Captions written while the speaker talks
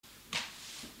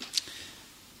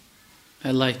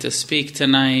I'd like to speak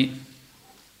tonight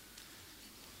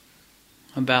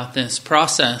about this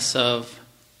process of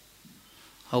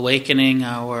awakening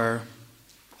our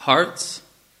hearts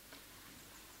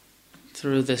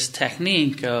through this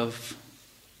technique of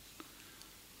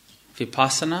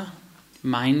vipassana,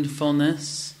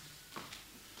 mindfulness,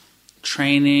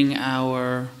 training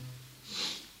our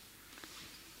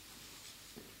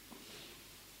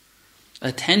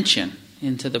attention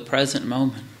into the present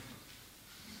moment.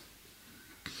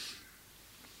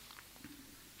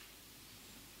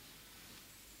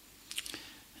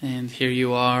 And here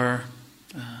you are,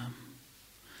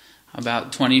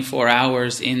 about 24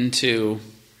 hours into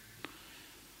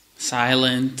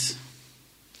silent,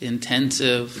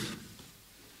 intensive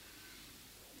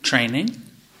training.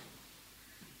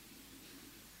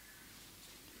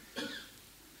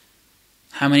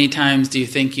 How many times do you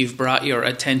think you've brought your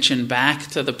attention back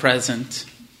to the present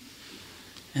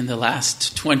in the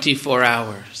last 24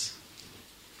 hours?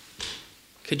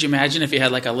 Could you imagine if you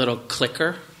had like a little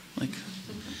clicker? Like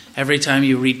every time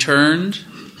you returned,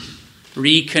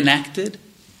 reconnected?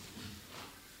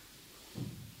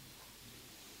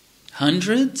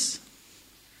 Hundreds?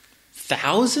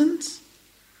 Thousands?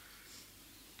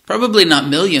 Probably not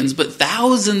millions, but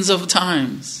thousands of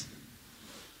times.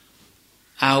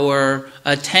 Our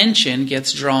attention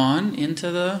gets drawn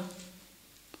into the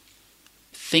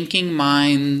thinking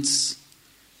mind's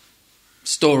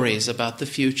stories about the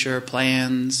future,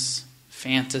 plans,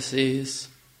 fantasies,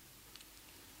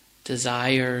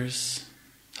 desires,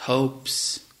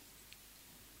 hopes,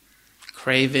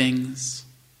 cravings.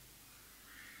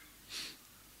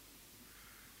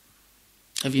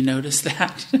 Have you noticed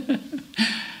that?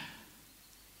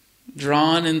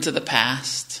 Drawn into the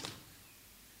past.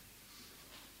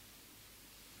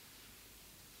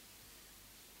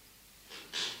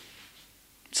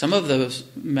 Some of those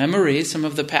memories, some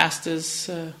of the past is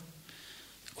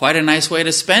quite a nice way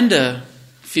to spend a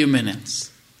few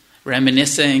minutes.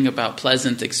 Reminiscing about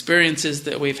pleasant experiences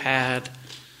that we've had.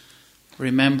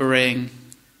 Remembering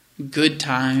good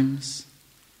times.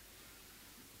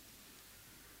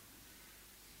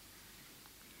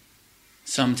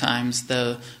 Sometimes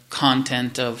the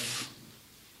content of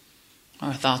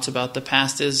our thoughts about the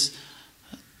past is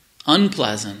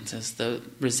unpleasant, as the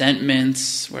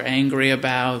resentments we're angry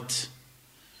about,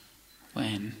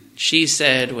 when she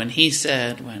said, when he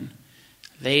said, when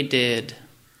they did,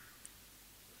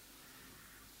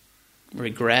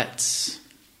 regrets.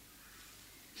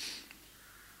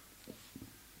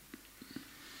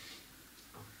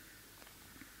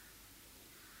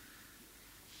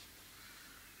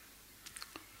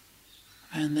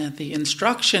 And that the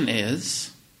instruction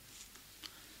is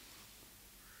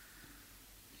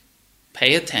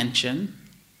pay attention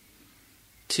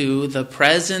to the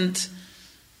present.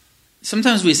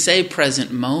 Sometimes we say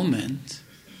present moment,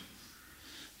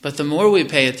 but the more we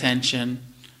pay attention,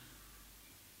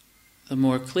 the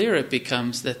more clear it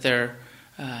becomes that their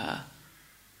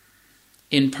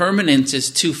impermanence is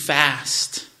too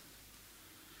fast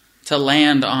to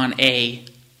land on a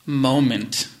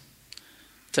moment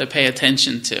to pay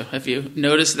attention to. Have you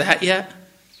noticed that yet?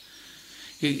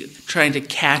 You're trying to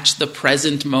catch the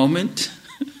present moment.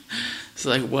 It's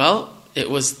like, well, it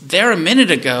was there a minute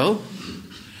ago,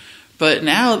 but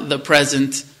now the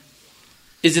present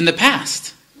is in the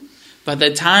past. By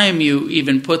the time you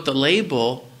even put the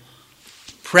label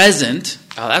present,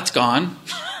 oh, that's gone.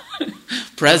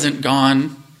 Present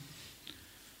gone.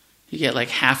 You get like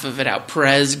half of it out.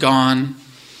 Pres gone.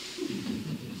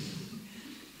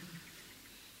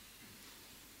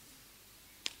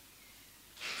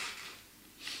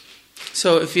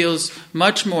 So it feels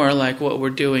much more like what we're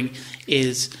doing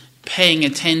is paying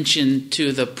attention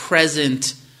to the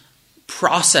present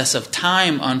process of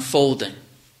time unfolding.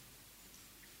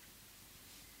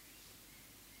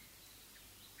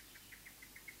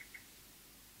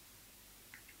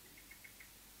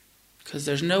 Because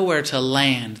there's nowhere to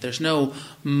land. There's no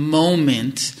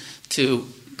moment to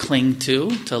cling to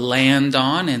land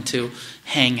on and to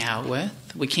hang out with.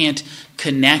 We can't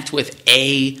connect with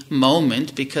a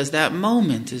moment because that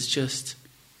moment is just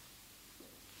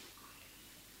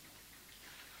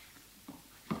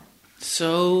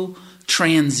so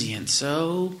transient,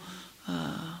 so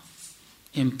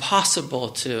impossible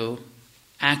to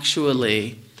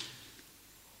actually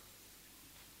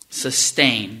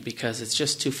sustain because it's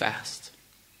just too fast.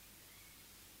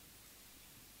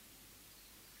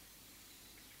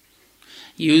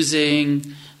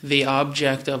 Using the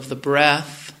object of the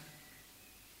breath,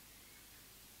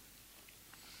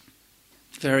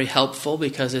 very helpful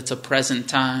because it's a present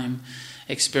time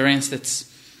experience that's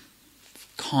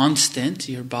constant.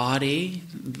 Your body,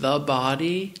 the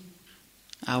body,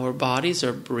 our bodies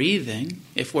are breathing.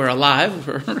 If we're alive,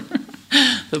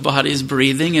 the body's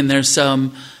breathing, and there's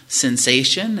some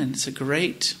sensation, and it's a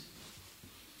great,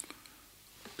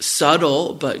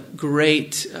 subtle but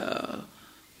great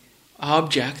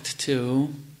object to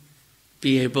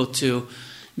be able to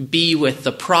be with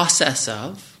the process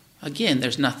of. Again,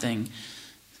 there's nothing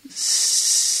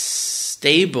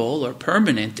stable or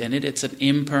permanent in it. It's an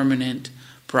impermanent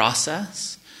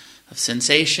process of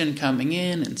sensation coming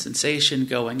in and sensation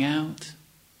going out.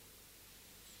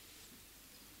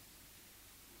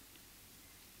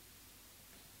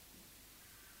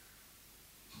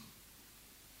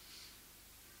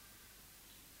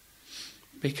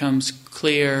 Becomes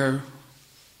clear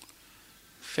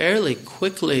fairly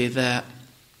quickly that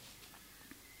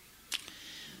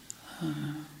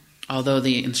although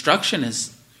the instruction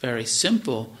is very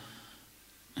simple,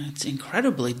 it's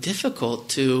incredibly difficult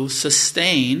to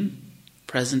sustain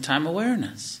present time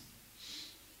awareness.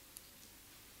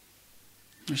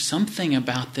 There's something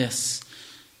about this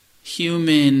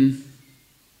human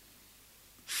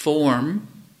form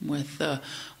with the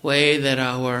way that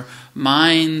our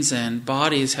minds and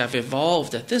bodies have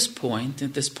evolved at this point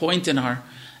in our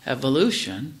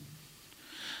evolution,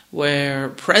 where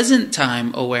present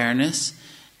time awareness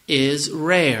is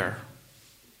rare.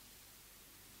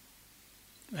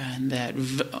 And that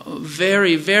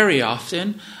very, very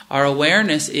often our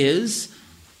awareness is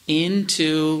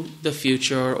into the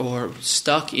future or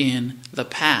stuck in the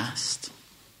past.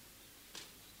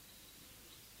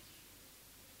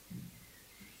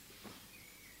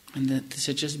 And that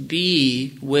to just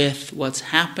be with what's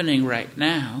happening right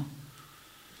now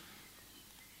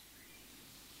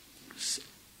is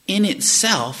in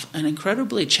itself an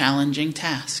incredibly challenging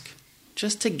task.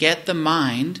 Just to get the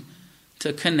mind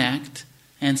to connect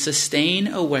and sustain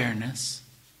awareness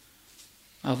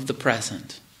of the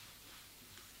present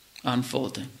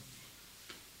unfolding.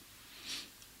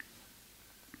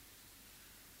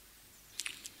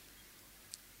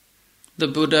 The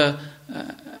Buddha,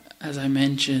 as I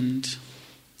mentioned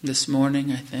this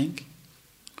morning, I think,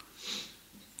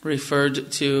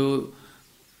 referred to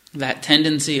that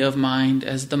tendency of mind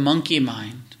as the monkey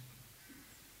mind.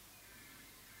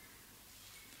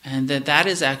 And that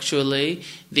is actually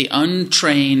the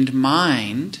untrained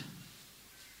mind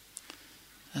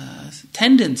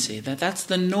tendency, that's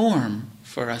the norm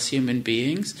for us human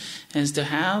beings, is to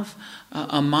have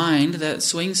a mind that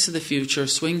swings to the future,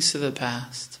 swings to the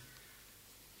past.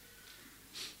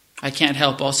 I can't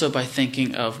help also by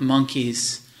thinking of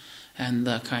monkeys and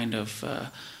the kind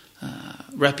of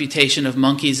reputation of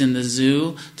monkeys in the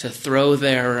zoo to throw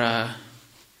their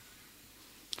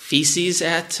feces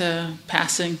at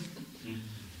passing.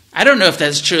 I don't know if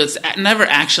that's true. It's never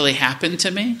actually happened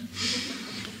to me.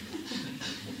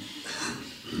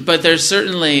 But there's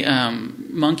certainly,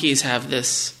 monkeys have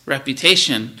this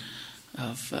reputation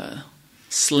of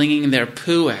slinging their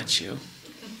poo at you.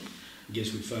 I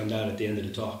guess we find out at the end of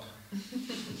the talk. I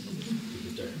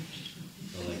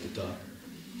like to talk.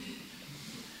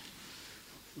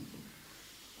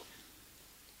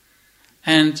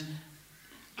 And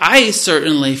I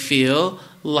certainly feel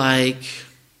like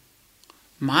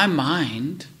my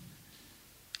mind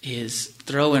is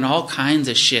throwing all kinds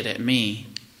of shit at me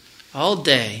all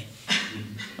day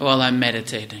while I'm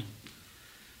meditating.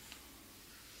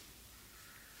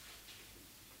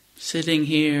 Sitting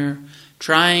here,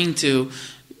 trying to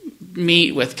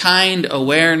meet with kind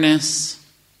awareness,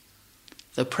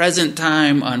 the present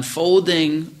time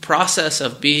unfolding process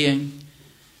of being,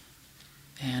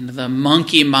 and the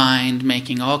monkey mind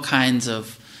making all kinds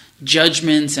of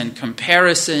judgments and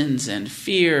comparisons and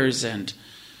fears, and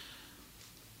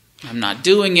I'm not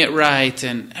doing it right,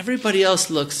 and everybody else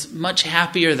looks much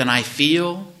happier than I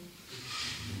feel.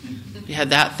 You had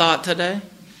that thought today?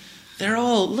 They're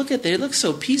all, they look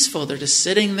so peaceful. They're just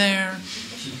sitting there,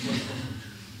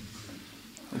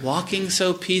 walking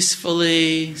so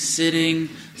peacefully, sitting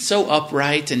so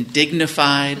upright and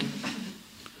dignified.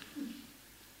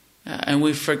 And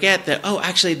we forget that,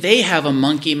 actually they have a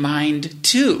monkey mind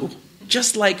too,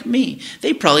 just like me.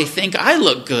 They probably think I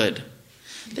look good.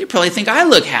 They probably think I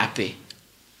look happy.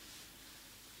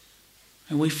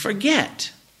 And we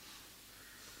forget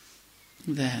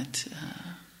that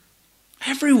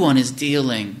everyone is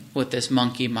dealing with this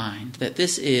monkey mind, that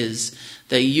this is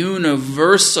the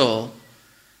universal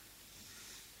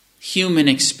human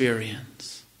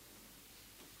experience.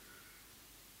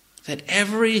 That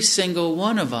every single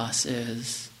one of us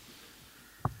is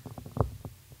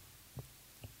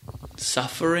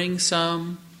suffering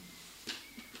some,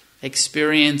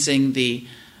 experiencing the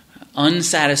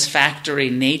unsatisfactory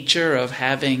nature of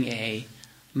having a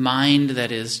mind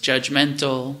that is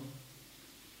judgmental,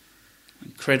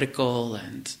 and critical,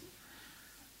 and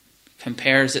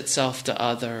compares itself to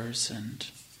others, and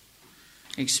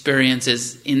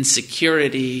experiences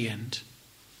insecurity, and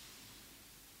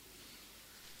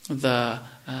the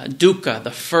dukkha,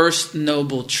 the first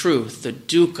noble truth, the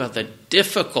dukkha, the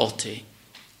difficulty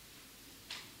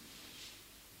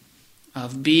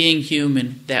of being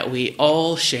human that we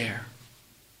all share,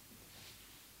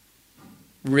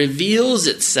 reveals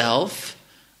itself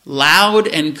loud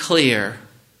and clear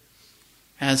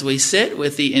as we sit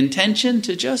with the intention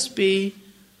to just be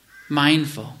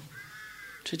mindful,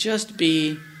 to just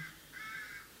be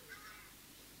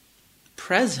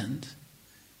present.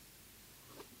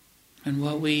 And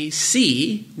what we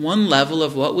see, one level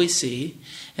of what we see,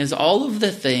 is all of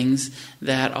the things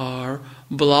that are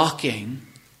blocking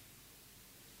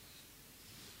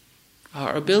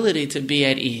our ability to be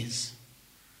at ease.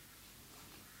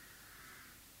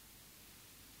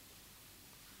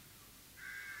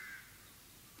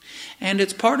 And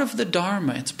it's part of the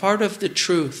Dharma, it's part of the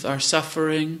truth, our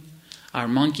suffering, our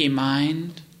monkey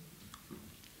mind.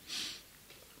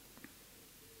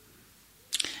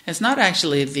 It's not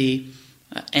actually the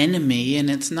enemy,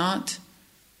 and it's not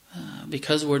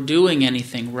because we're doing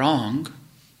anything wrong.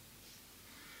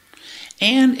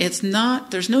 And it's not,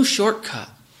 there's no shortcut.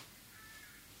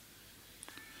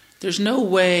 There's no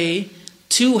way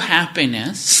to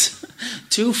happiness,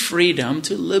 to freedom,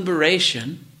 to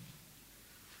liberation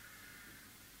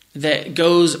that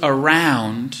goes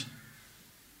around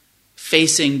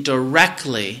facing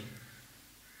directly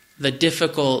the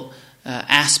difficult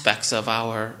aspects of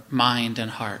our mind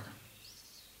and heart,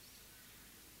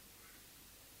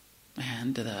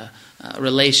 and the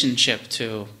relationship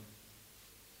to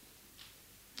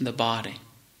the body.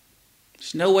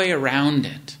 There's no way around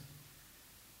it.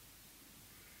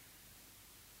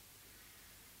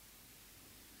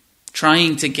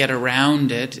 Trying to get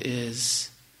around it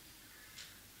is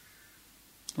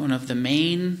one of the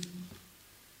main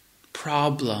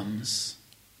problems.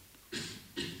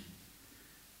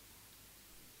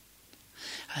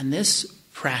 And this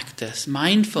practice,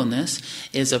 mindfulness,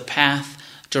 is a path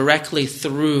directly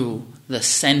through the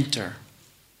center,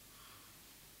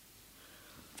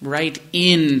 right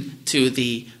into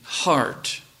the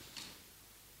heart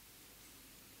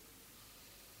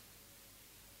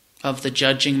of the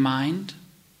judging mind,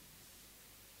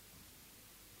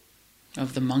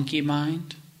 of the monkey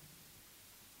mind,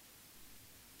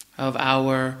 of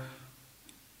our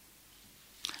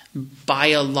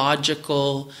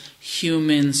biological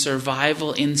human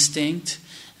survival instinct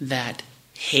that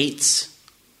hates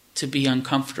to be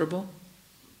uncomfortable.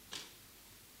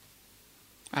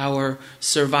 Our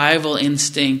survival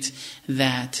instinct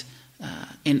that,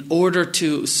 in order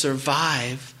to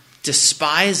survive,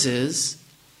 despises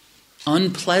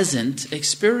unpleasant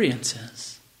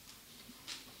experiences.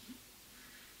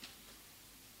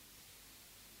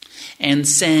 And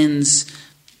sends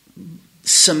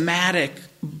somatic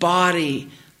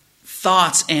body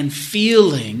thoughts and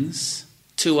feelings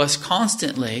to us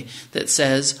constantly that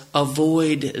says,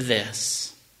 avoid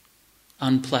this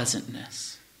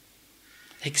unpleasantness.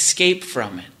 Escape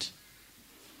from it.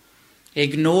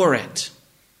 Ignore it.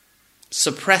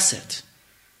 Suppress it.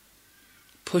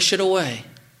 Push it away.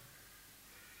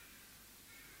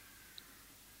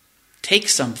 Take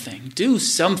something. Do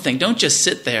something. Don't just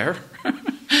sit there.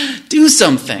 Do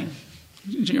something.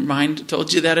 Your mind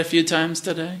told you that a few times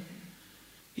today.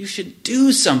 You should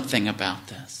do something about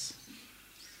this.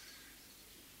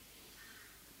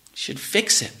 You should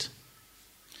fix it.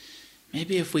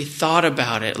 Maybe if we thought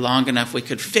about it long enough, we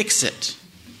could fix it.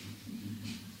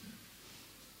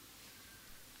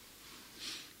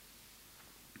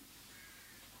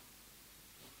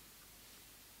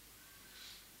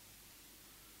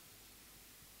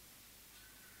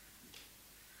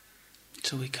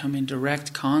 So we come in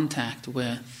direct contact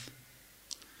with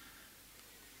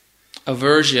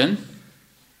aversion,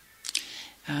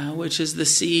 which is the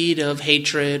seed of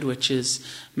hatred, which is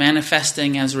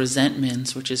manifesting as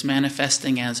resentments, which is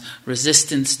manifesting as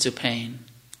resistance to pain.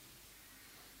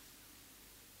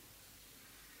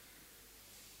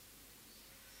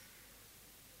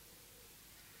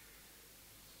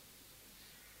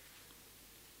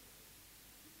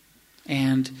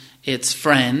 And its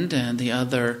friend, and the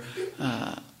other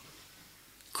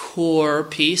core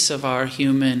piece of our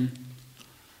human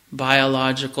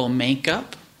biological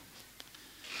makeup,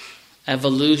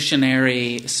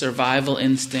 evolutionary survival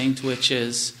instinct, which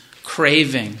is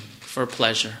craving for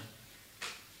pleasure.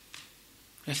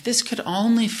 If this could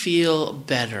only feel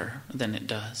better than it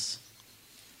does.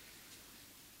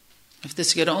 If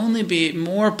this could only be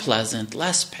more pleasant,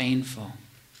 less painful.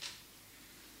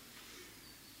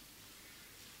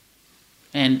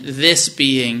 And this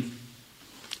being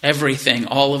everything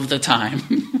all of the time.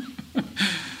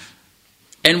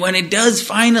 And when it does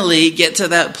finally get to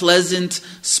that pleasant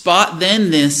spot,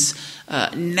 then this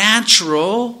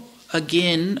natural,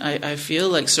 again, I feel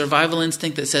like survival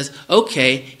instinct that says,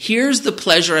 okay, here's the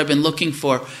pleasure I've been looking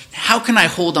for. How can I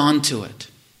hold on to it?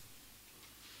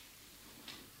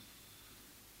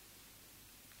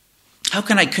 How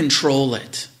can I control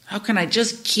it? How can I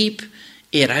just keep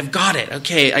it? I've got it.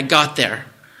 Okay, I got there.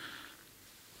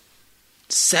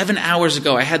 7 hours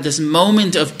ago, I had this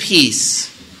moment of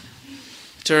peace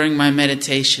during my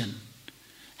meditation.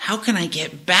 How can I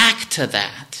get back to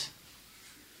that?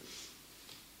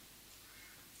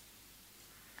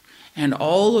 And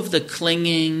all of the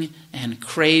clinging and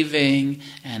craving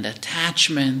and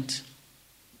attachment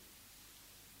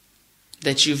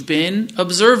that you've been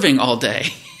observing all day.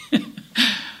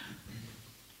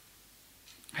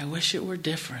 I wish it were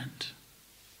different.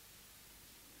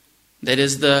 That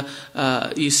is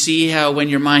you see how when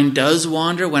your mind does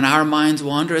wander, when our minds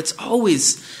wander, it's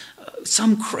always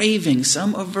some craving,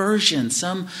 some aversion,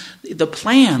 the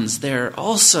plans, they're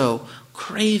also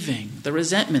craving. The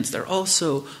resentments, they're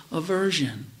also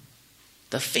aversion.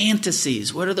 The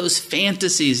fantasies, what are those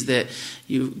fantasies that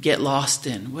you get lost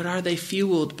in? What are they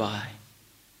fueled by?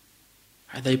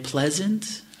 Are they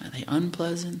pleasant? Are they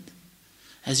unpleasant?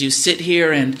 As you sit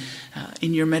here and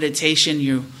in your meditation,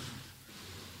 you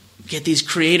get these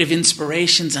creative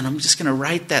inspirations, and I'm just going to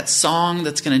write that song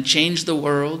that's going to change the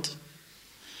world.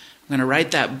 I'm going to write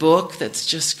that book that's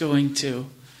just going to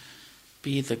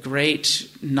be the great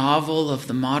novel of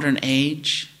the modern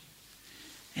age.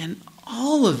 And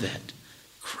all of it,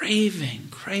 craving.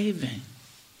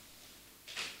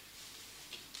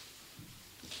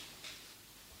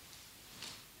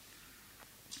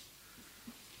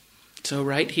 So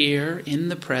right here in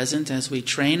the present, as we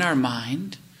train our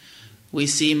mind, we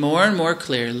see more and more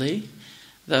clearly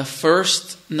the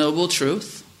first noble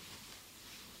truth,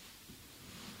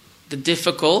 the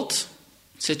difficult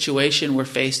situation we're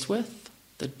faced with,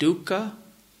 the dukkha,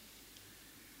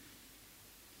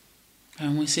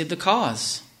 and we see the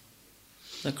cause,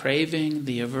 the craving,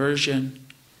 the aversion,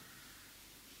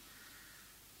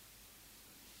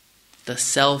 the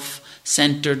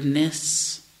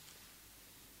self-centeredness.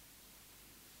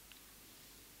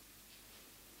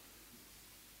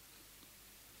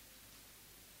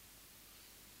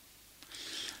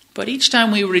 But each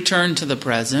time we return to the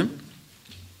present,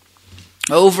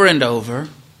 over and over,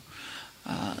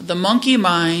 the monkey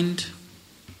mind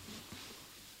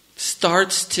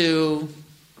starts to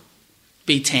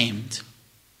be tamed,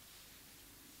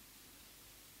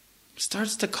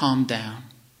 starts to calm down,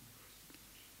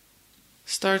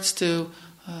 starts to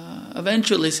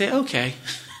eventually say, okay,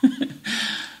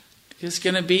 just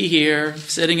going to be here,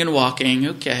 sitting and walking,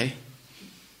 okay.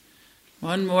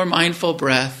 One more mindful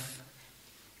breath.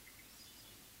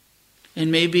 And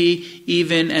maybe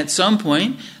even at some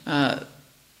point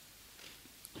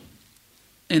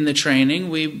in the training,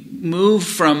 we move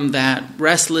from that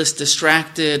restless,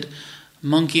 distracted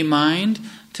monkey mind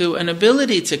to an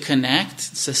ability to connect,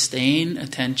 sustain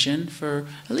attention for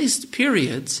at least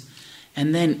periods,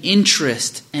 and then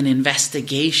interest and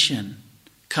investigation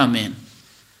come in.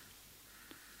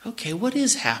 Okay, what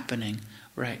is happening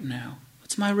right now?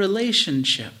 What's my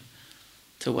relationship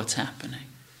to what's happening?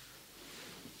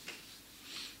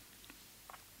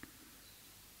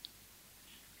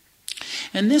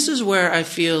 And this is where I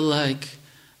feel like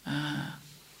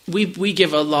we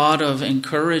give a lot of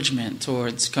encouragement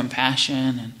towards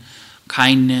compassion and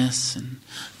kindness and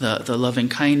the loving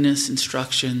kindness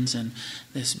instructions and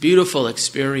this beautiful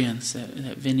experience that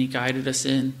Vinny guided us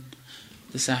in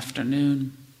this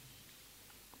afternoon.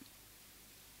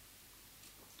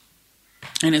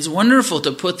 And it's wonderful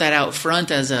to put that out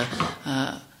front as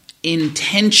a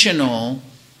intentional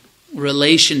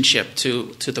relationship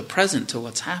to the present, to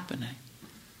what's happening.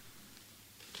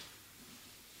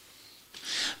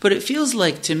 But it feels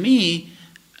like, to me,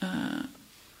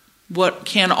 what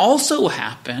can also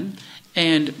happen,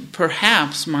 and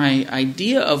perhaps my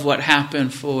idea of what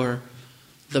happened for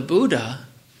the Buddha,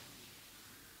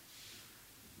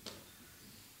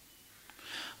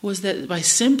 was that by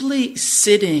simply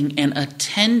sitting and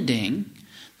attending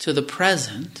to the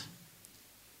present,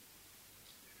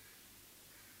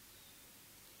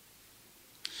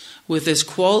 with this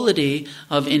quality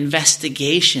of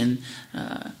investigation,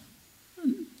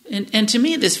 and to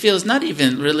me this feels not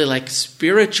even really like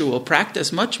spiritual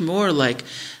practice, much more like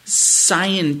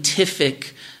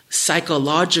scientific,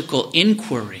 psychological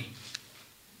inquiry.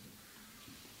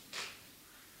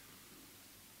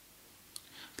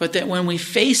 But that when we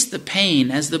face the pain,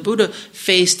 as the Buddha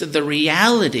faced the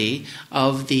reality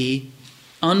of the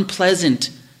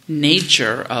unpleasant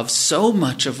nature of so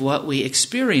much of what we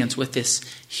experience with this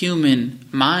human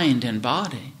mind and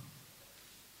body,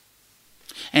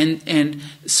 and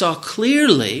saw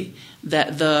clearly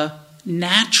that the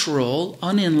natural,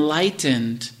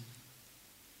 unenlightened,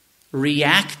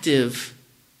 reactive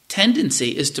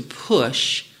tendency is to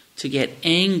push, to get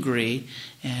angry,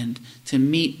 and to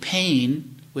meet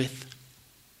pain with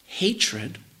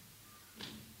hatred.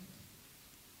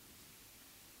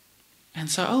 And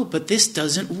so, but this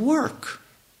doesn't work.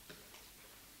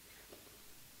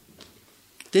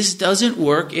 This doesn't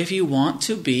work if you want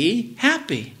to be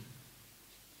happy.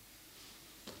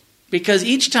 Because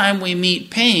each time we meet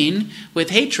pain with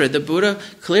hatred, the Buddha,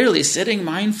 clearly sitting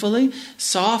mindfully,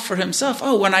 saw for himself,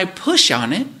 when I push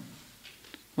on it,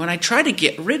 when I try to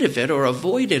get rid of it or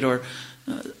avoid it or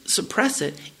suppress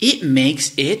it, it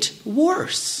makes it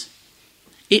worse.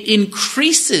 It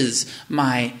increases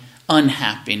my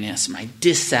unhappiness, my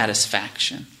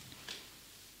dissatisfaction.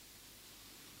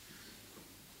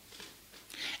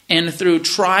 And through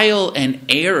trial and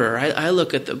error, I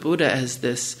look at the Buddha as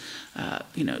this,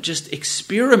 just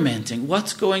experimenting.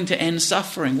 What's going to end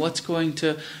suffering? What's going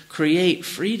to create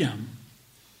freedom?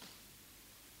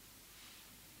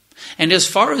 And as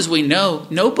far as we know,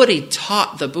 nobody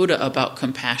taught the Buddha about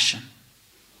compassion.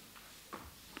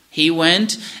 He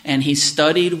went and he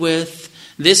studied with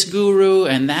this guru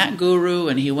and that guru,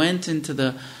 and he went into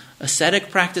the ascetic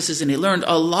practices and he learned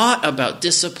a lot about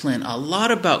discipline, a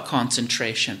lot about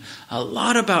concentration, a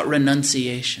lot about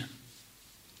renunciation.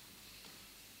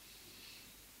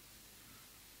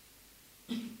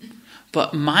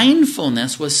 But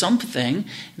mindfulness was something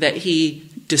that he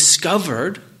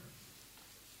discovered.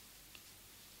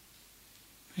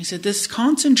 He said, this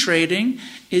concentrating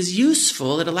is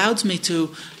useful. It allows me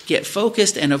to get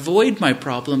focused and avoid my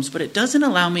problems, but it doesn't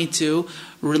allow me to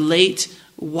relate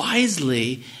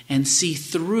wisely and see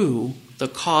through the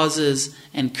causes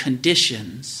and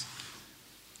conditions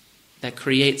that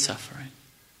create suffering.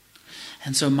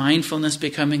 And so mindfulness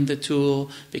becoming the tool,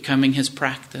 becoming his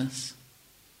practice.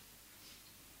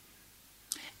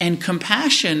 And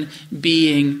compassion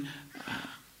being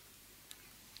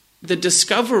the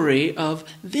discovery of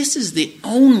this is the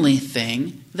only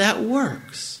thing that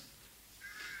works.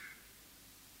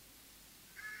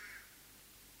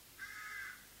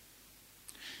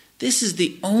 This is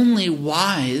the only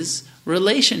wise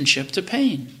relationship to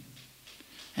pain.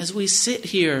 As we sit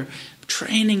here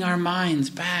training our minds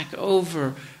back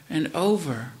over and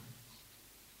over,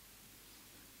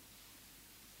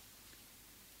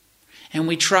 and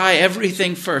we try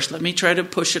everything first. Let me try to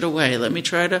push it away. Let me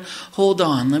try to hold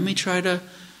on. Let me try to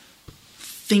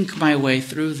think my way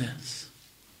through this.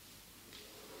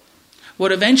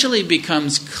 What eventually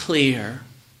becomes clear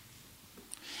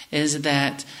is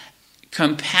that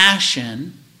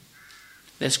compassion,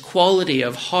 this quality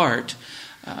of heart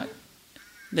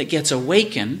that gets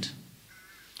awakened,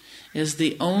 is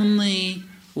the only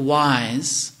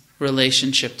wise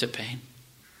relationship to pain.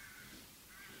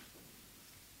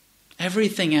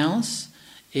 Everything else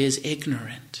is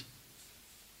ignorant.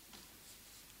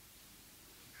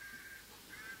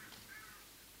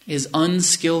 Is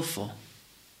unskillful.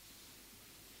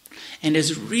 And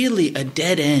is really a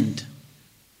dead end.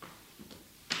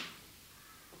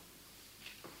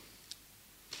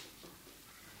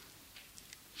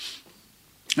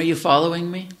 Are you following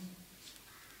me?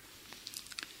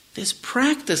 This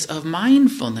practice of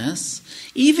mindfulness,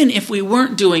 even if we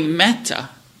weren't doing metta,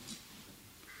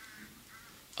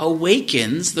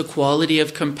 awakens the quality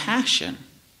of compassion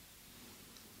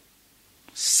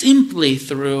simply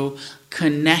through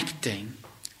connecting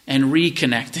and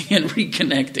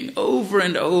reconnecting over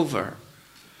and over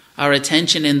our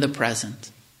attention in the present.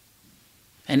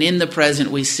 And in the present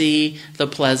we see the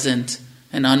pleasant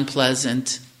and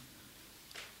unpleasant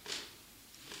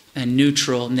and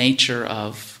neutral nature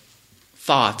of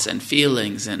thoughts and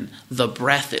feelings and the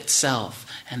breath itself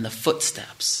and the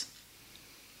footsteps.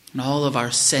 And all of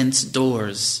our sense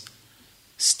doors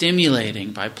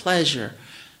stimulated by pleasure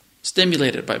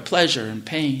and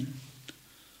pain.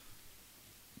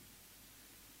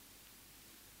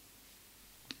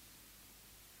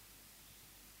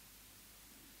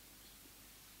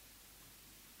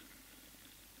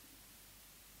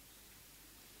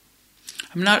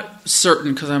 I'm not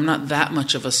certain because I'm not that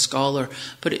much of a scholar,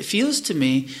 but it feels to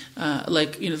me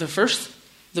like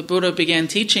the Buddha began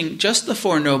teaching just the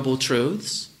Four Noble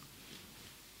Truths,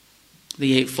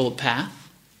 the Eightfold Path,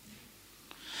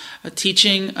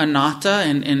 teaching anatta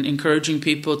and encouraging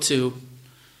people to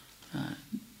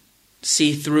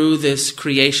see through this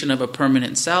creation of a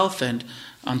permanent self, and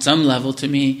on some level, to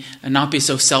me, and not be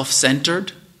so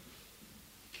self-centered.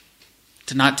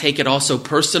 To not take it all so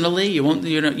personally.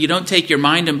 You don't take your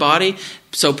mind and body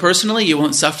so personally, you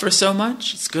won't suffer so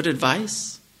much. It's good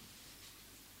advice.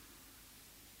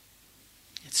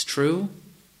 It's true.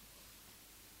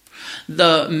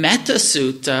 The Metta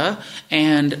Sutta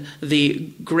and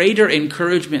the greater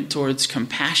encouragement towards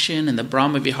compassion and the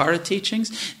Brahma Vihara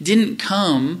teachings didn't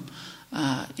come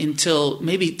until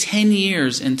maybe 10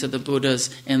 years into the Buddha's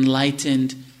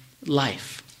enlightened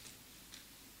life,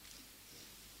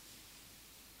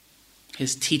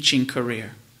 his teaching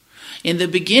career. In the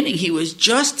beginning, he was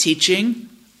just teaching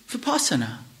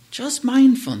vipassana, just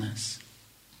mindfulness.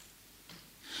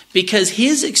 Because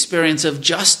his experience of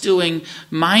just doing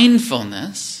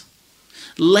mindfulness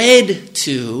led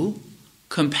to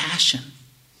compassion.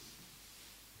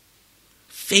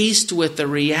 Faced with the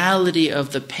reality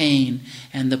of the pain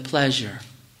and the pleasure.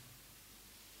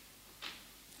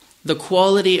 The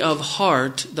quality of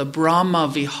heart, the Brahma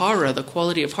Vihara, the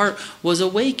quality of heart was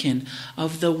awakened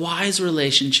of the wise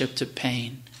relationship to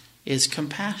pain is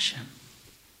compassion.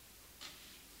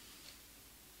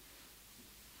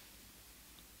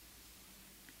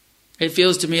 It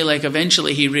feels to me like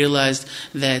eventually he realized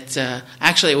that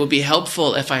actually it would be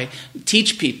helpful if I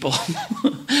teach people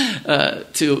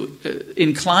to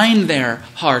incline their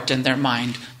heart and their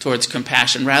mind towards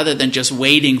compassion rather than just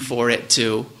waiting for it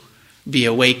to be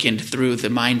awakened through the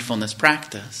mindfulness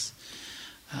practice.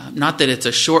 Not that it's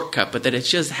a shortcut, but that it's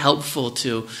just helpful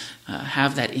to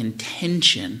have that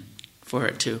intention for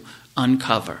it to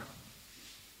uncover.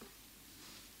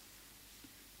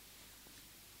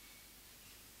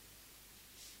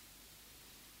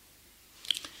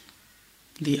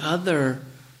 The other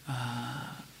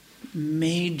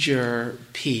major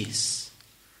piece,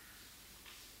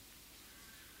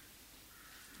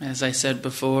 as I said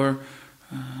before,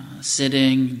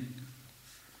 sitting,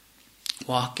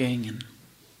 walking, and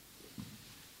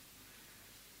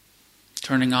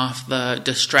turning off the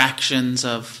distractions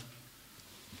of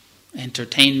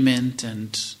entertainment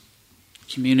and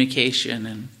communication,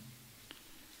 and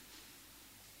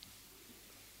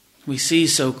we see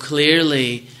so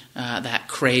clearly that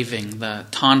craving, the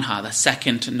tanha, the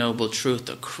second noble truth,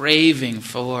 the craving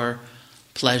for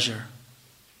pleasure.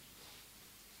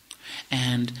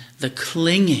 And the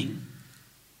clinging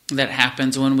that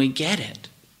happens when we get it.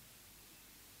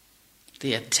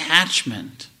 The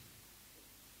attachment.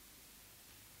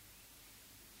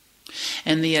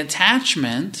 And the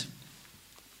attachment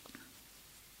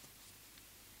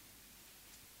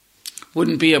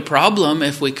wouldn't be a problem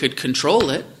if we could control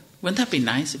it. Wouldn't that be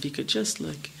nice if you could just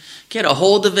get a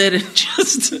hold of it and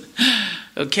just,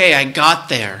 okay, I got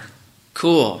there.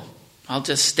 Cool. I'll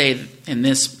just stay in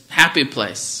this happy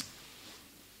place.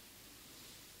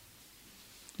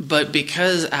 But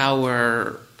because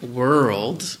our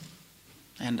world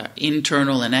and our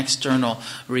internal and external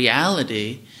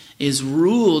reality is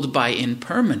ruled by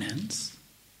impermanence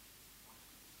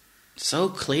so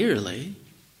clearly,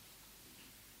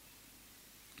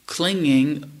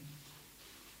 clinging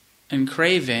and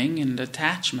craving and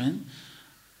attachment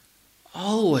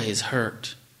always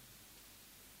hurt.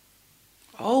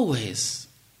 Always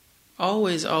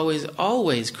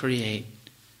create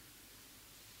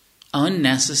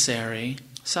unnecessary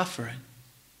suffering.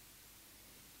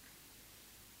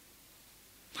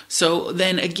 So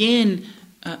then again,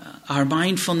 our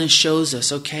mindfulness shows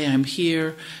us, okay, I'm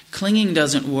here, clinging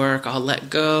doesn't work, I'll let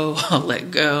go.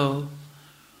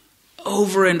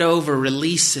 Over and over,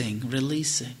 releasing.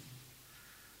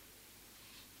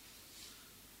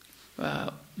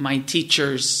 My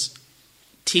teacher's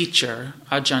teacher,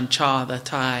 Ajahn Chah, the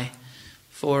Thai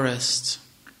forest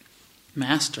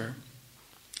master,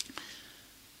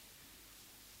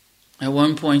 at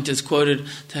one point is quoted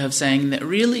to have saying that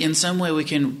really in some way we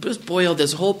can just boil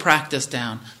this whole practice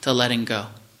down to letting go.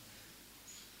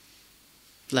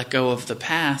 Let go of the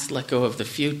past, let go of the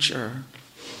future,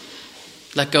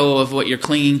 let go of what you're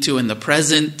clinging to in the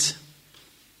present.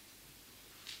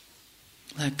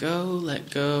 Let go,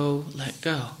 let go, let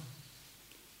go.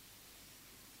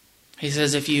 He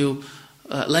says if you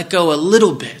let go a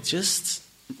little bit, just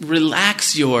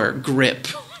relax your grip,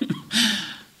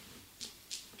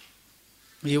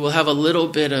 you will have a little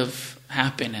bit of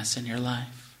happiness in your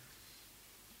life,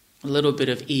 a little bit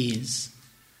of ease.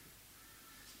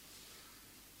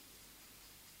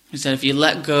 He said if you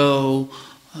let go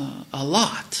a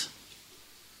lot,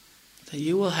 that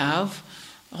you will have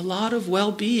a lot of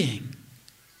well-being,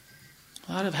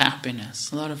 a lot of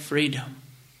happiness, a lot of freedom.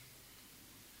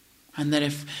 And that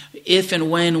if and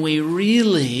when we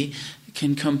really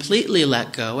can completely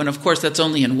let go, and of course that's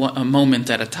only in a moment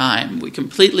at a time. We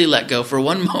completely let go for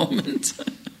one moment.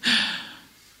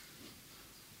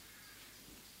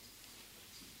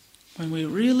 When we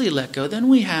really let go, then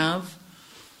we have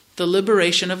the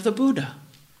liberation of the Buddha.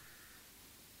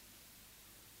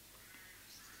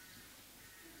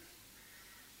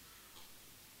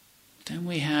 Then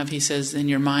we have, he says, then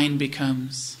your mind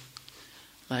becomes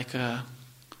like a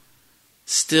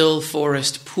still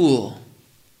forest pool,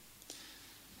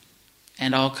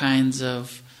 and all kinds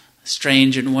of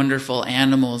strange and wonderful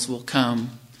animals will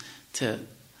come to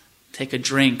take a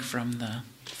drink from the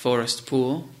forest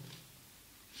pool.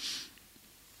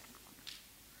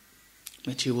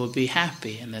 That you will be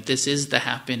happy, and that this is the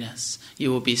happiness.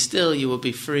 You will be still, you will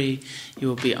be free, you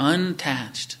will be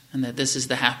unattached, and that this is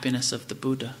the happiness of the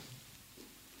Buddha.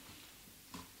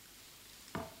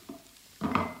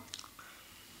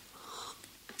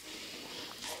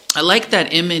 I like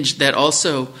that image that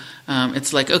also,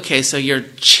 it's like, okay, so you're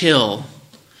chill,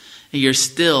 you're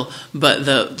still, but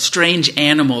the strange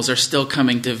animals are still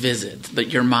coming to visit, but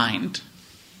your mind.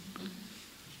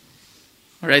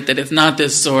 Right, that it's not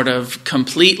this sort of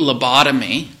complete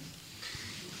lobotomy,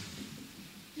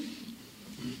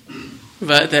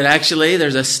 but that actually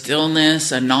there's a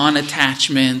stillness, a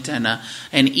non-attachment, and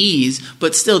an ease,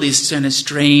 but still these kind of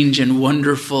strange and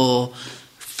wonderful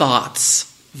thoughts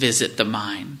visit the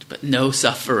mind, but no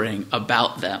suffering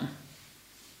about them.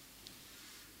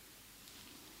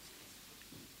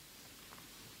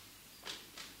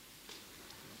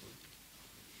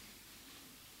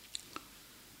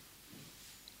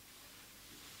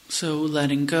 So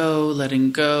letting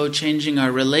go, changing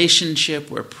our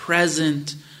relationship. We're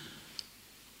present,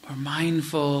 we're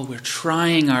mindful, we're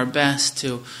trying our best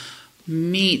to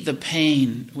meet the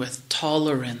pain with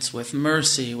tolerance, with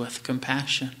mercy, with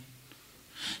compassion.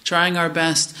 Trying our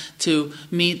best to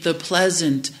meet the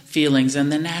pleasant feelings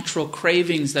and the natural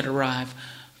cravings that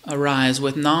arise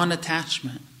with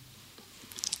non-attachment.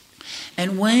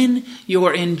 And when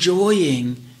you're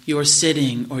enjoying your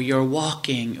sitting or your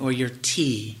walking or your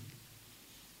tea,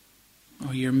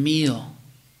 or your meal,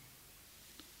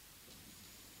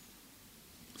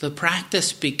 the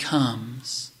practice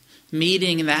becomes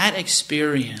meeting that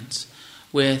experience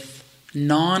with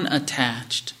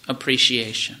non-attached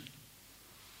appreciation.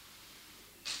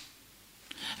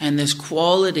 And this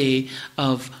quality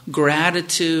of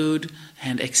gratitude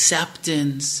and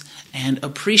acceptance and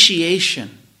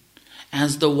appreciation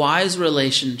as the wise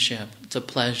relationship to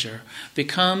pleasure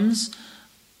becomes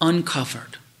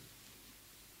uncovered.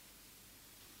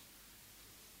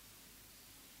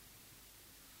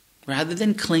 Rather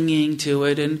than clinging to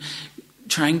it and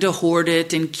trying to hoard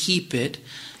it and keep it,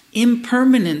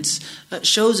 impermanence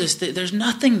shows us that there's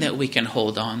nothing that we can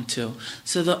hold on to.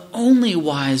 So the only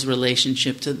wise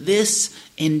relationship to this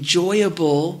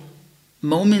enjoyable,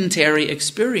 momentary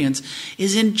experience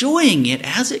is enjoying it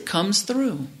as it comes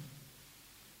through.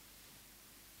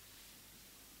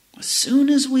 As soon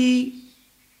as we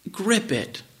grip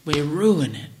it, we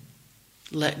ruin it.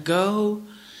 Let go.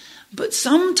 But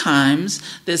sometimes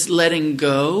this letting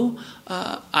go,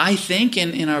 I think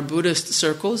in our Buddhist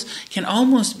circles, can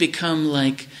almost become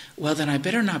like, well, then I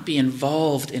better not be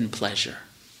involved in pleasure.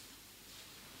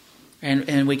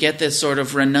 And we get this sort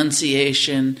of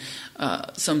renunciation,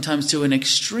 sometimes to an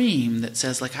extreme that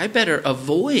says, like, I better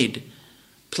avoid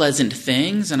pleasant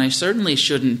things, and I certainly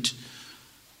shouldn't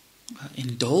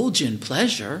indulge in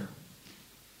pleasure.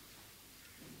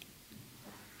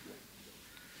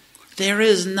 There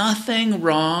is nothing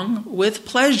wrong with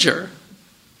pleasure.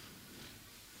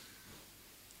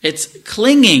 It's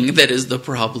clinging that is the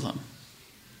problem.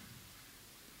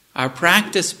 Our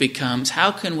practice becomes,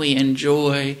 how can we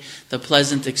enjoy the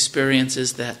pleasant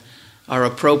experiences that are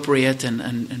appropriate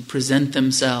and present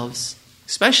themselves,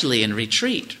 especially in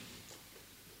retreat,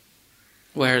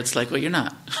 where it's like, well, you're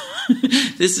not.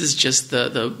 This is just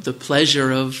the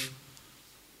pleasure of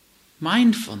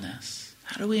mindfulness.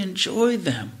 How do we enjoy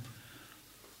them?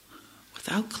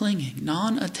 Without clinging,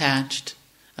 non-attached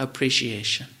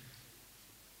appreciation.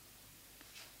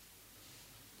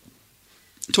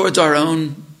 Towards our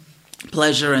own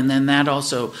pleasure, and then that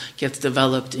also gets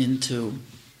developed into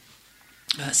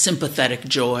sympathetic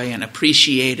joy and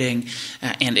appreciating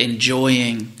and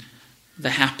enjoying the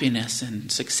happiness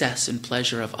and success and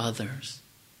pleasure of others.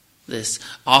 This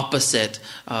opposite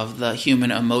of the human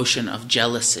emotion of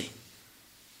jealousy.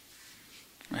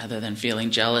 Rather than feeling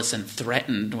jealous and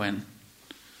threatened when,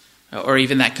 or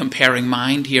even that comparing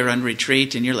mind here on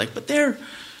retreat, and you're like, but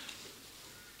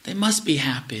they must be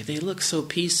happy. They look so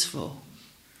peaceful.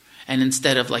 And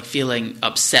instead of like feeling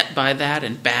upset by that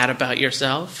and bad about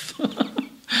yourself,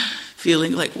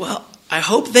 feeling like, well, I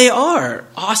hope they are.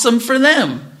 Awesome for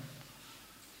them.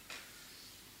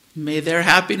 May their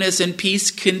happiness and peace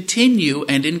continue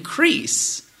and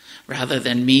increase, rather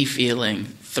than me feeling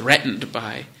threatened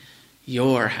by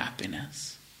your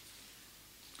happiness.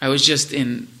 I was just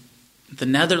in the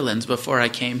Netherlands before I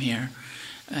came here,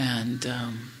 and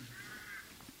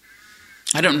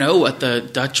I don't know what the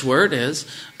Dutch word is,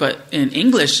 but in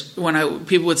English, when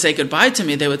people would say goodbye to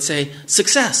me, they would say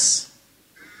success.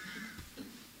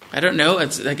 I don't know.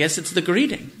 I guess it's the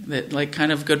greeting. That like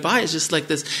kind of goodbye is just like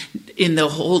this in the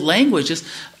whole language. Just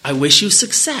I wish you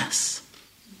success.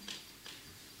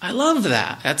 I love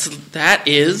that. That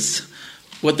is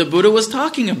what the Buddha was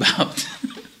talking about.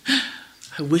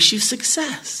 I wish you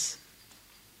success.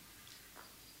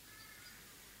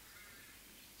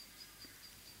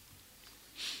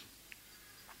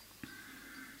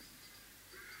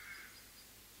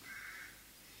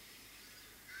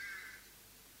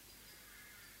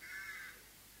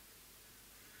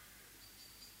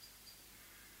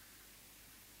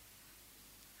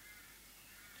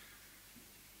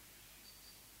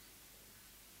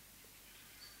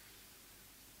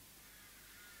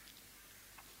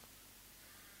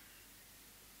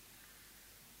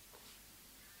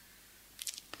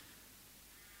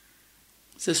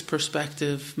 Is this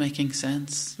perspective making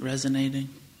sense, resonating?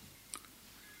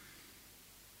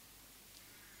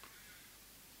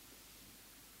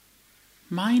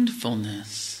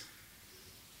 Mindfulness.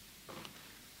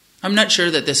 I'm not sure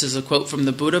that this is a quote from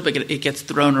the Buddha, but it gets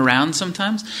thrown around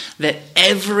sometimes, that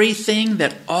everything,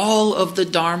 that all of the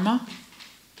Dharma,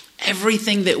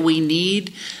 everything that we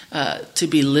need to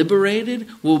be liberated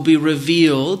will be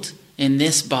revealed in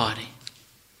this body.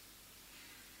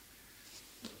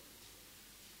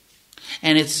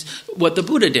 And it's what the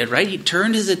Buddha did, right? He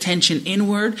turned his attention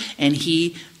inward and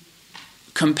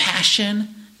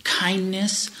compassion,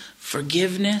 kindness,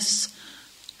 forgiveness,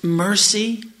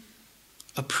 mercy,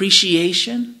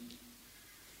 appreciation,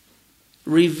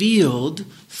 revealed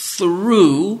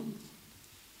through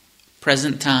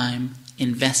present time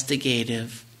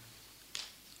investigative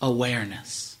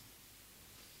awareness.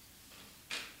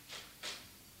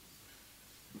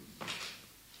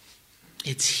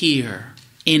 It's here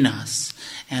in us,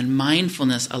 and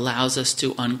mindfulness allows us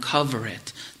to uncover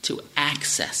it, to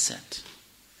access it,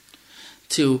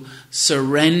 to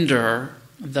surrender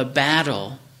the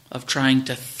battle of trying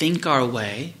to think our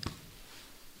way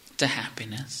to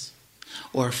happiness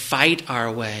or fight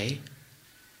our way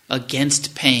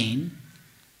against pain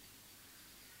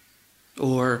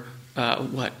or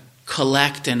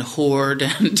collect and hoard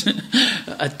and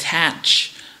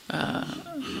attach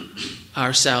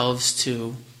ourselves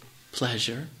to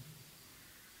pleasure.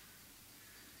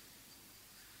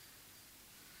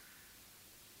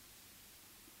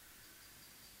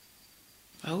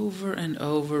 Over and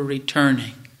over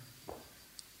returning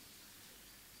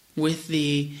with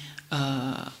the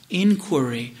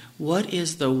inquiry, what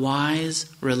is the wise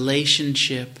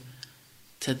relationship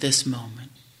to this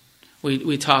moment?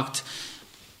 We talked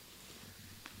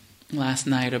last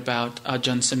night about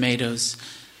Ajahn Sumedho's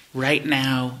right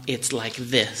now it's like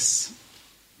this.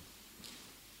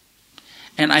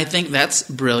 And I think that's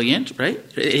brilliant, right?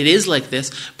 It is like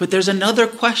this, but there's another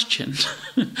question.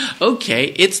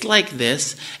 Okay, it's like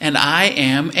this, and I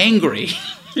am angry.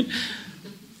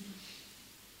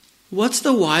 What's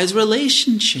the wise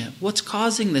relationship? What's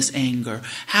causing this anger?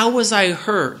 How was I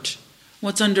hurt?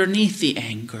 What's underneath the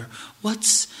anger?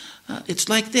 It's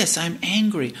like this, I'm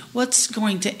angry. What's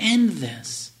going to end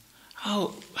this?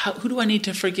 Who do I need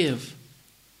to forgive?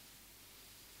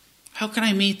 How can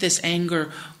I meet this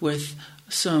anger with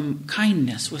some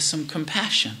kindness, with some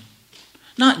compassion?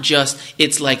 Not just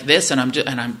it's like this and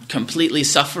I'm completely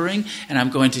suffering and I'm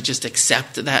going to just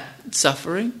accept that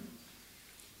suffering.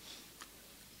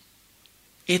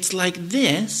 It's like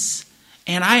this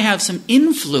and I have some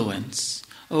influence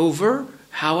over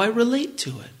how I relate to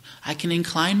it. I can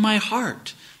incline my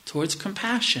heart towards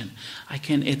compassion.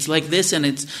 It's like this and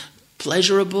it's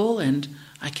pleasurable and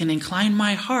I can incline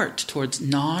my heart towards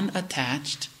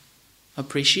non-attached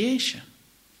appreciation.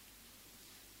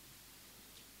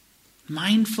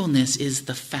 Mindfulness is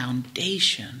the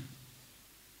foundation.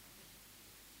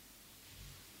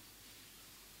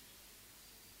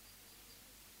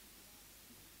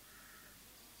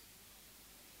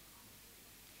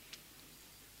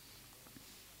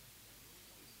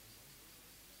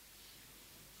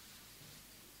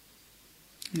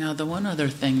 Now, the one other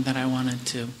thing that I wanted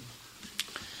to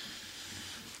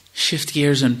shift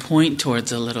gears and point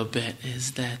towards a little bit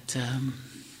is that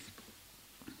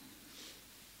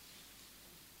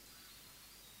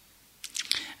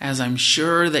as I'm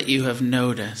sure that you have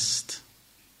noticed,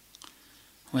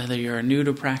 whether you're new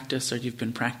to practice or you've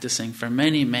been practicing for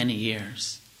many, many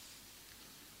years,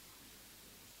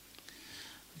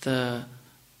 the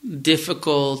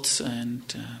difficult,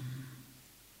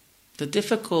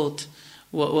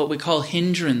 what we call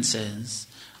hindrances,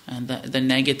 and the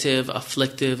negative,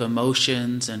 afflictive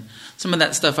emotions, and some of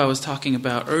that stuff I was talking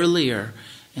about earlier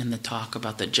in the talk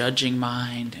about the judging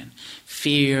mind and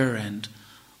fear and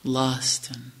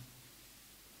lust. And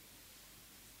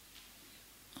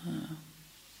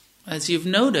as you've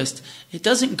noticed, it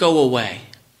doesn't go away.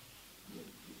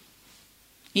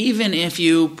 Even if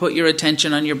you put your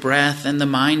attention on your breath and the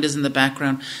mind is in the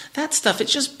background, that stuff,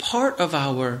 it's just part of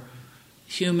our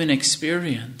human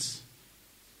experience.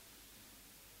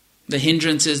 The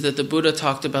hindrances that the Buddha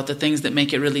talked about, the things that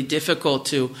make it really difficult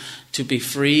to be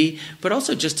free, but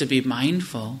also just to be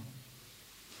mindful.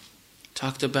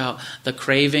 Talked about the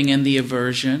craving and the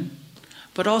aversion,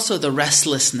 but also the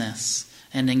restlessness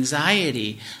and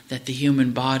anxiety that the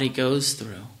human body goes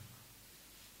through.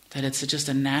 That it's just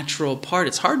a natural part.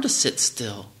 It's hard to sit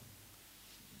still.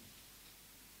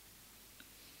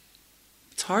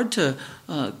 It's hard to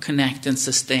connect and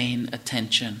sustain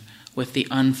attention with the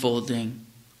unfolding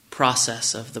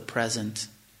process of the present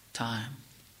time.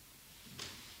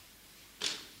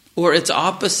 Or its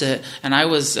opposite, and I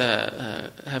was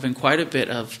having quite a bit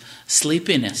of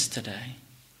sleepiness today,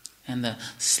 and the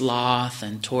sloth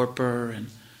and torpor, and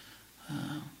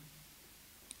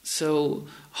so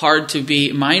hard to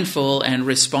be mindful and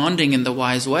responding in the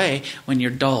wise way when you're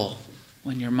dull,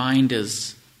 when your mind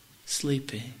is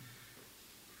sleepy.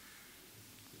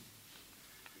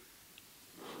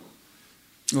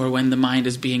 Or when the mind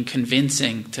is being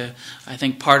convincing to, I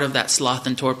think part of that sloth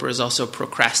and torpor is also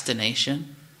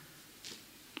procrastination.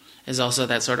 Is also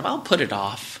that sort of, I'll put it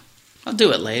off. I'll do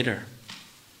it later.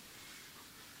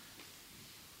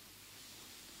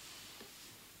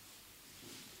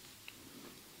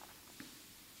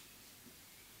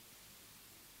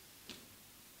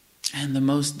 And the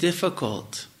most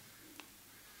difficult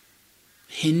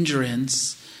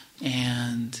hindrance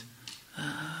and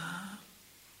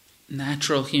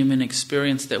natural human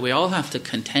experience that we all have to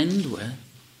contend with,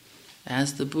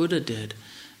 as the Buddha did,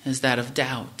 is that of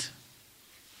doubt.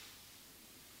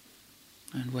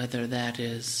 And whether that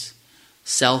is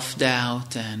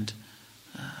self-doubt and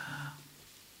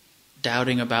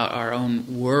doubting about our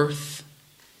own worth,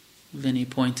 Vinny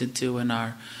pointed to in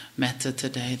our metta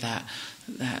today, that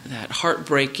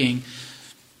heartbreaking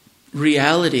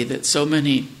reality that so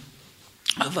many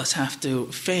of us have to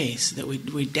face, that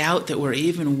we doubt that we're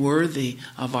even worthy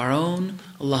of our own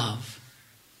love,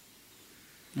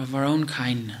 of our own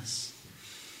kindness.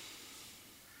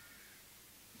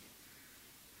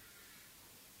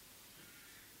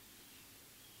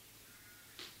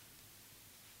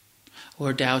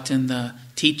 Or doubt in the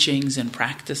teachings and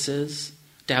practices,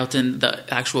 doubt in the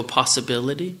actual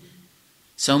possibility.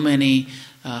 So many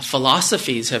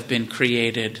philosophies have been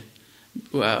created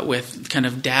with kind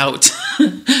of doubt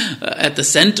at the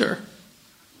center.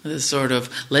 This sort of,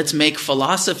 let's make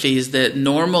philosophies that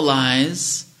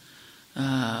normalize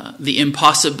the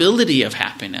impossibility of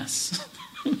happiness.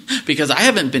 Because I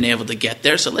haven't been able to get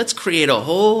there, so let's create a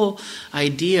whole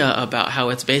idea about how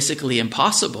it's basically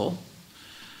impossible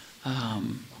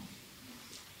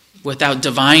without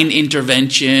divine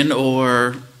intervention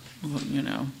or,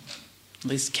 at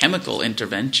least chemical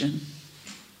intervention.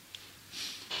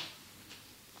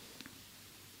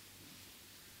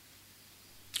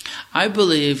 I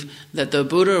believe that the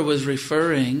Buddha was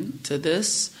referring to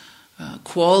this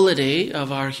quality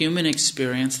of our human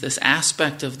experience, this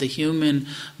aspect of the human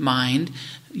mind,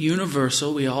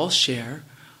 universal, we all share,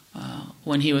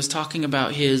 when he was talking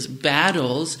about his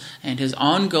battles and his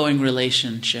ongoing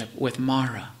relationship with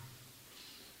Mara.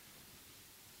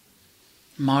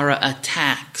 Mara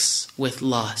attacks with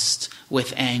lust,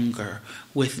 with anger,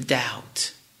 with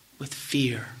doubt, with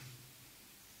fear.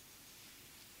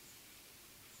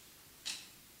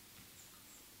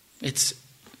 It's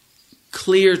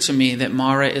clear to me that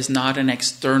Mara is not an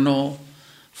external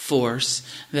force,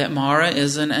 that Mara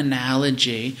is an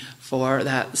analogy for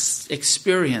that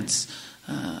experience,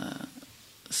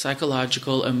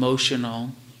 psychological,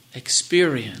 emotional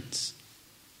experience.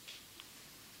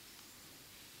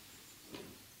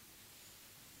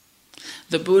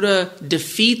 The Buddha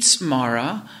defeats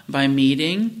Mara by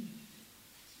meeting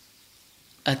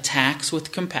attacks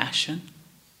with compassion,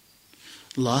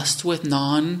 lust with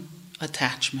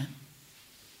non-attachment,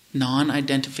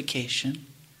 non-identification,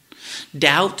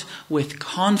 doubt with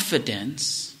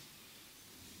confidence,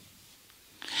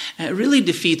 And it really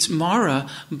defeats Mara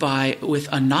with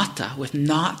anatta, with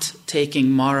not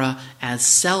taking Mara as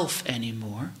self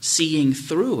anymore, seeing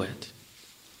through it.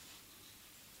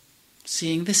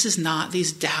 Seeing this is not,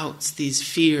 these doubts, these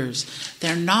fears,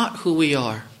 they're not who we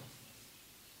are.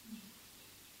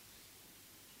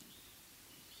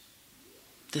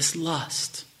 This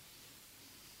lust,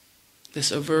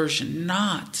 this aversion,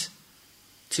 not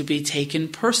to be taken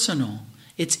personal.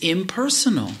 It's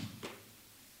impersonal.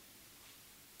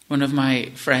 One of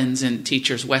my friends and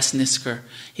teachers, Wes Nisker,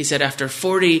 he said, after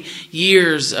 40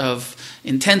 years of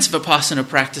intensive Vipassana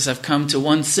practice, I've come to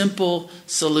one simple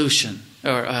solution,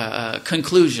 or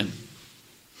conclusion.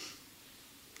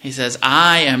 He says,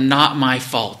 I am not my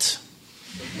fault.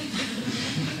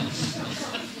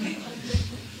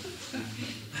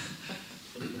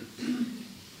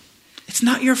 It's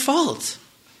not your fault.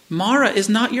 Mara is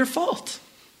not your fault.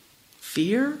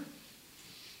 Fear,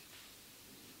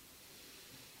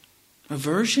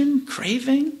 aversion,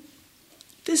 craving.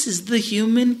 This is the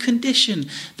human condition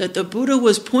that the Buddha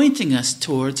was pointing us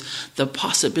towards, the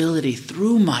possibility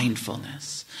through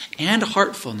mindfulness and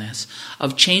heartfulness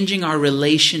of changing our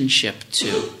relationship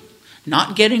to,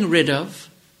 not getting rid of,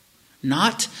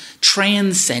 not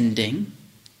transcending,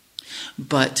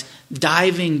 but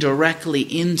diving directly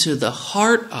into the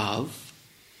heart of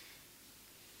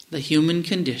the human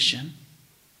condition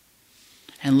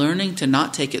and learning to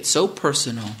not take it so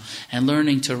personal and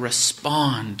learning to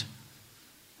respond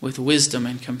with wisdom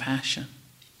and compassion.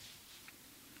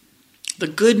 The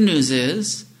good news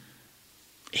is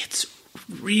it's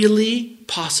really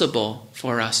possible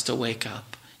for us to wake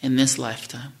up in this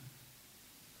lifetime.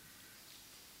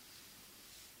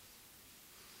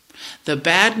 The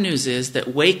bad news is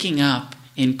that waking up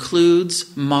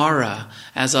includes Mara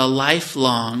as a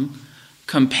lifelong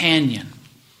companion.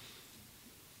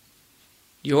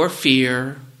 Your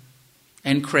fear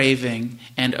and craving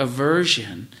and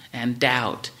aversion and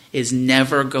doubt is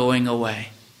never going away,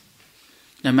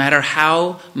 no matter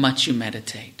how much you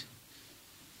meditate.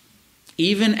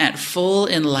 Even at full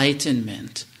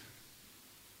enlightenment,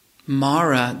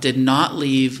 Mara did not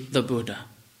leave the Buddha.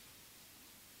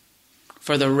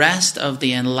 For the rest of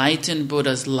the enlightened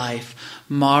Buddha's life,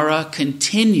 Mara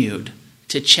continued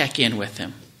to check in with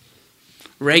him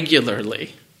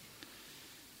regularly.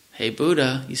 Hey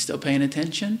Buddha, you still paying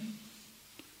attention?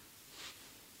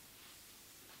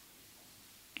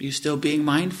 You still being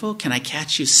mindful? Can I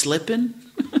catch you slipping?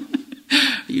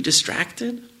 Are you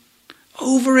distracted?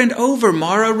 Over and over,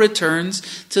 Mara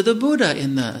returns to the Buddha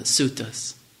in the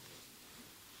suttas.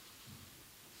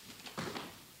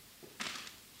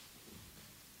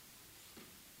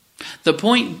 The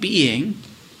point being,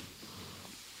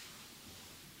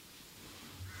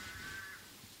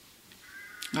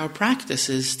 our practice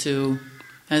is to,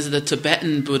 as the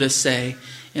Tibetan Buddhists say,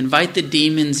 invite the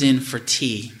demons in for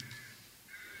tea.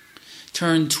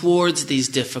 Turn towards these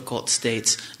difficult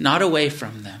states, not away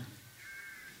from them.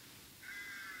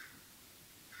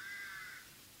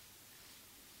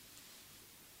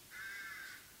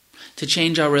 To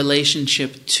change our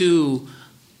relationship to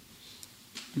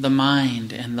the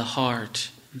mind and the heart,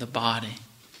 and the body.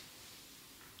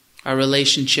 Our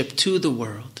relationship to the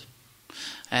world.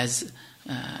 As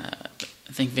I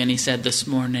think Vinny said this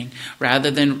morning,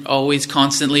 rather than always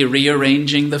constantly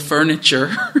rearranging the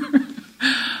furniture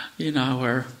in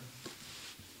our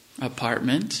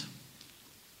apartment,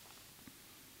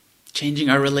 changing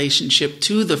our relationship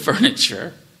to the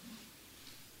furniture.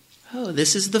 Oh,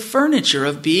 this is the furniture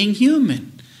of being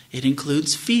human. It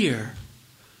includes fear.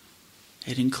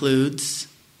 It includes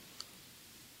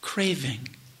craving.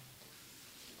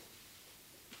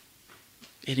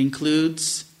 It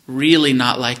includes really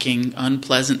not liking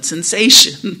unpleasant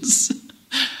sensations.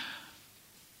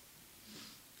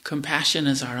 Compassion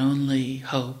is our only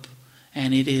hope,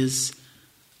 and it is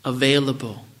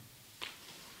available.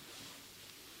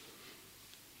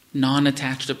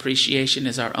 Non-attached appreciation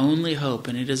is our only hope,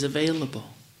 and it is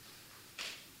available.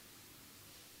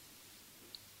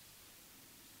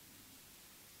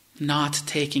 Not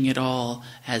taking it all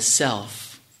as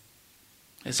self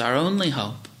is our only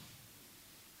hope,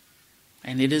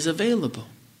 and it is available.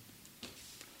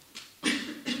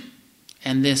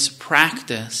 And this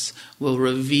practice will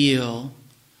reveal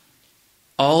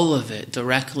all of it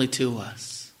directly to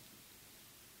us.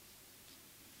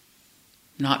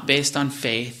 Not based on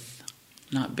faith,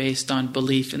 not based on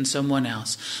belief in someone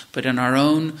else, but in our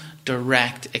own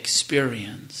direct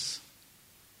experience.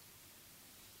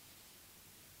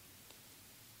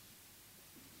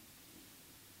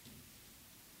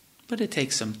 But it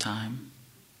takes some time.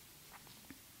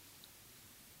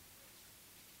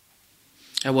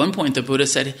 At one point, the Buddha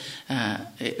said,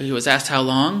 he was asked how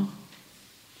long.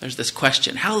 There's this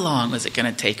question, how long is it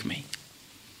going to take me?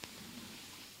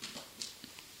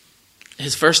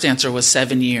 His first answer was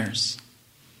 7 years.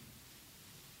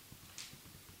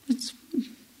 It's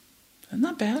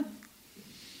not bad.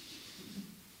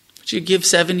 Would you give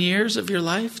 7 years of your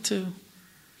life to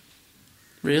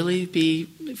really be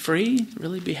free,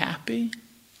 really be happy,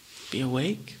 be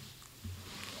awake?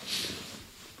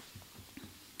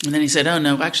 And then he said, oh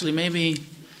no, actually maybe,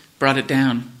 brought it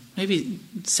down, maybe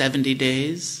 70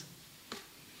 days.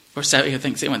 Or I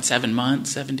think they went 7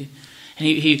 months, 70. And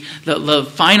the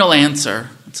final answer,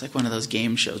 it's like one of those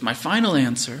game shows, my final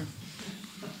answer,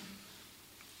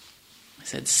 I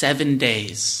said 7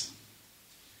 days.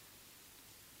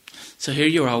 So here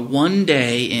you are, 1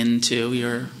 day into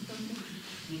your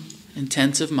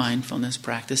intensive mindfulness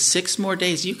practice. 6 more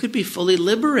days, you could be fully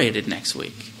liberated next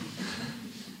week.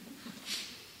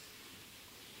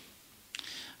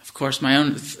 Of course,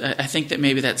 I think that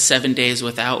maybe that's 7 days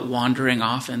without wandering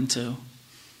off into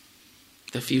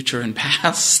the future and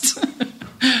past.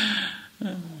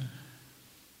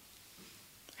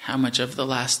 How much of the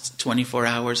last 24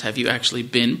 hours have you actually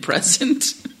been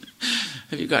present?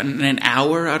 Have you gotten an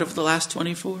hour out of the last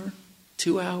 24?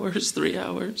 2 hours? 3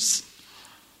 hours?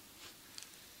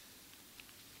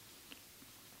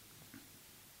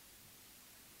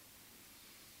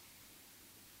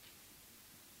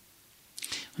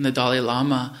 When the Dalai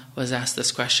Lama was asked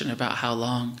this question about how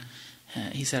long,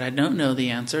 he said, I don't know the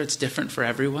answer. It's different for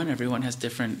everyone. Everyone has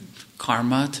different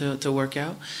karma to work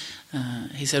out.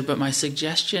 He said, but my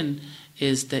suggestion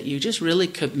is that you just really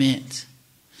commit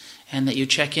and that you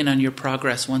check in on your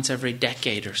progress once every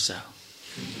decade or so.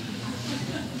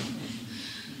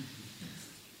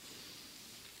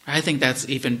 I think that's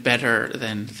even better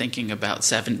than thinking about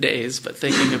 7 days, but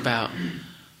thinking about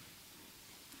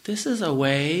this is a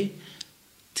way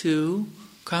to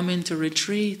come into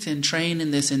retreat and train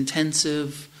in this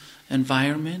intensive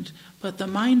environment, but the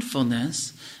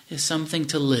mindfulness is something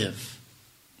to live.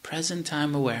 Present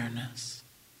time awareness,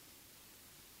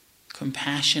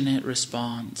 compassionate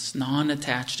response,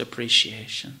 non-attached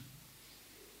appreciation.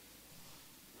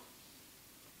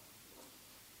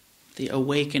 The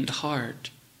awakened heart,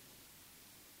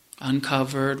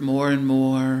 uncovered more and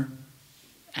more,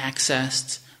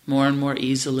 accessed more and more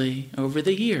easily over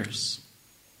the years.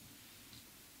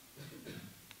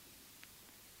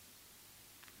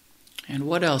 And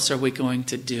what else are we going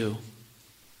to do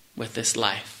with this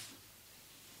life?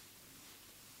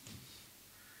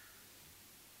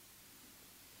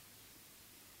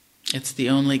 It's the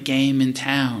only game in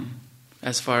town,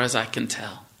 as far as I can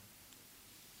tell.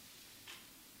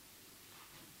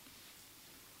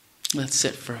 Let's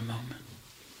sit for a moment.